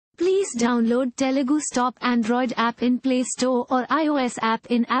Please download Telugu Stop Android app in Play Store or iOS app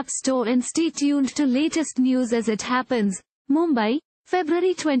in App Store and stay tuned to latest news as it happens. Mumbai,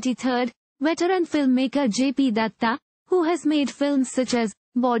 February 23. Veteran filmmaker J.P. Dutta, who has made films such as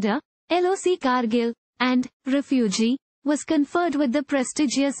Border, LOC Kargil, and Refugee, was conferred with the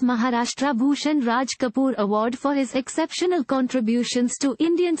prestigious Maharashtra Bhushan Raj Kapoor Award for his exceptional contributions to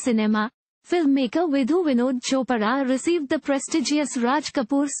Indian cinema. Filmmaker Vidhu Vinod Chopra received the prestigious Raj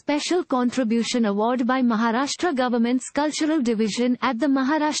Kapoor Special Contribution Award by Maharashtra Government's Cultural Division at the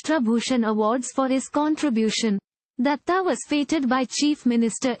Maharashtra Bhushan Awards for his contribution. Dutta was feted by Chief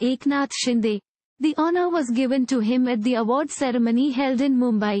Minister Eknath Shinde. The honor was given to him at the award ceremony held in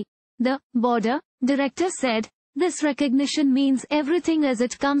Mumbai. The Border director said, "This recognition means everything as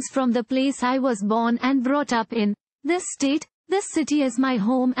it comes from the place I was born and brought up in. This state, this city is my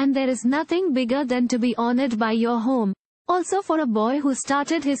home, and there is nothing bigger than to be honored by your home." Also, for a boy who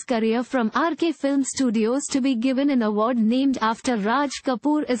started his career from RK Film Studios to be given an award named after Raj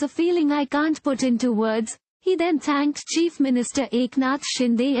Kapoor is a feeling I can't put into words. He then thanked Chief Minister Eknath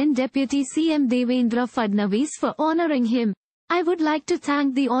Shinde and Deputy CM Devendra Fadnavis for honoring him. "I would like to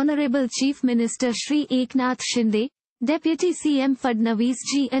thank the Honorable Chief Minister Shri Eknath Shinde, Deputy CM Fadnavis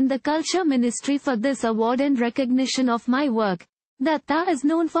ji and the Culture Ministry for this award and recognition of my work." Dutta is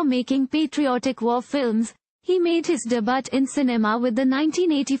known for making patriotic war films. He made his debut in cinema with the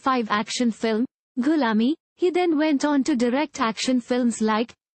 1985 action film, Ghulami. He then went on to direct action films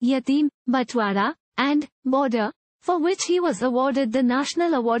like Yatim, Batwara, and Border, for which he was awarded the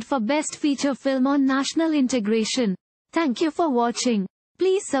National Award for Best Feature Film on National Integration. Thank you for watching.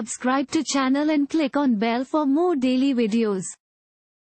 Please subscribe to channel and click on bell for more daily videos.